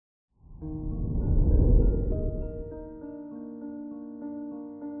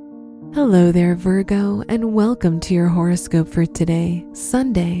Hello there, Virgo, and welcome to your horoscope for today,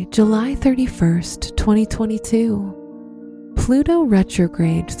 Sunday, July 31st, 2022. Pluto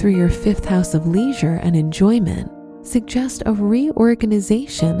retrograde through your fifth house of leisure and enjoyment suggests a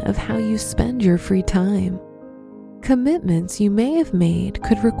reorganization of how you spend your free time. Commitments you may have made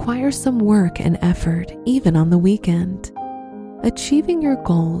could require some work and effort even on the weekend. Achieving your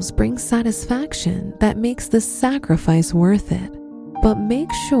goals brings satisfaction that makes the sacrifice worth it. But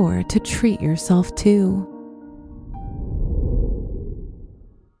make sure to treat yourself too.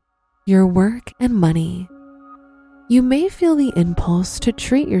 Your work and money. You may feel the impulse to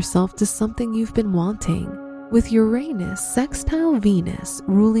treat yourself to something you've been wanting, with Uranus sextile Venus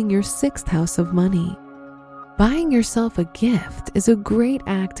ruling your sixth house of money. Buying yourself a gift is a great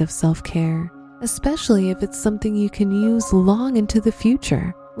act of self-care, especially if it's something you can use long into the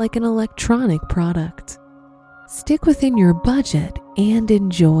future, like an electronic product. Stick within your budget and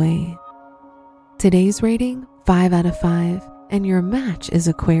enjoy. Today's rating, 5 out of 5, and your match is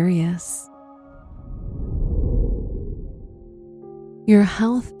Aquarius. Your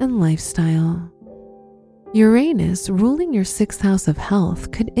health and lifestyle. Uranus ruling your sixth house of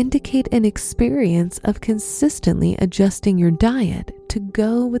health could indicate an experience of consistently adjusting your diet to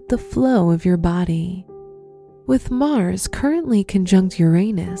go with the flow of your body. With Mars currently conjunct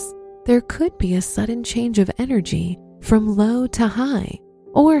Uranus, there could be a sudden change of energy from low to high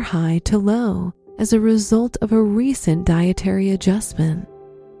or high to low as a result of a recent dietary adjustment.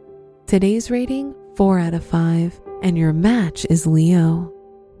 Today's rating, 4 out of 5, and your match is Leo.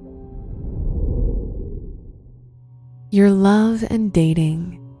 Your love and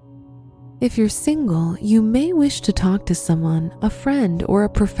dating. If you're single, you may wish to talk to someone, a friend or a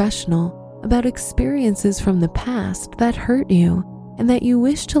professional, about experiences from the past that hurt you and that you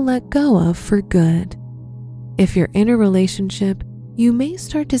wish to let go of for good. If you're in a relationship, you may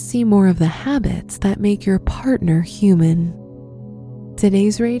start to see more of the habits that make your partner human.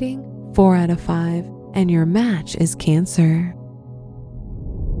 Today's rating, 4 out of 5, and your match is Cancer.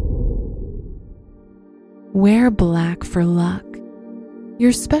 Wear black for luck.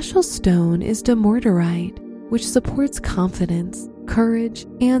 Your special stone is dumortierite, which supports confidence, courage,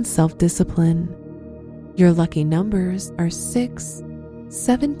 and self-discipline. Your lucky numbers are 6,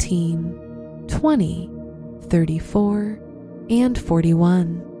 17, 20, 34, and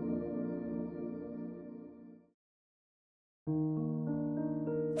 41.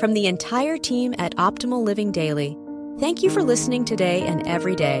 From the entire team at Optimal Living Daily, thank you for listening today and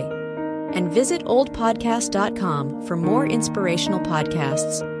every day. And visit oldpodcast.com for more inspirational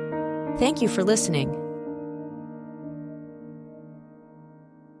podcasts. Thank you for listening.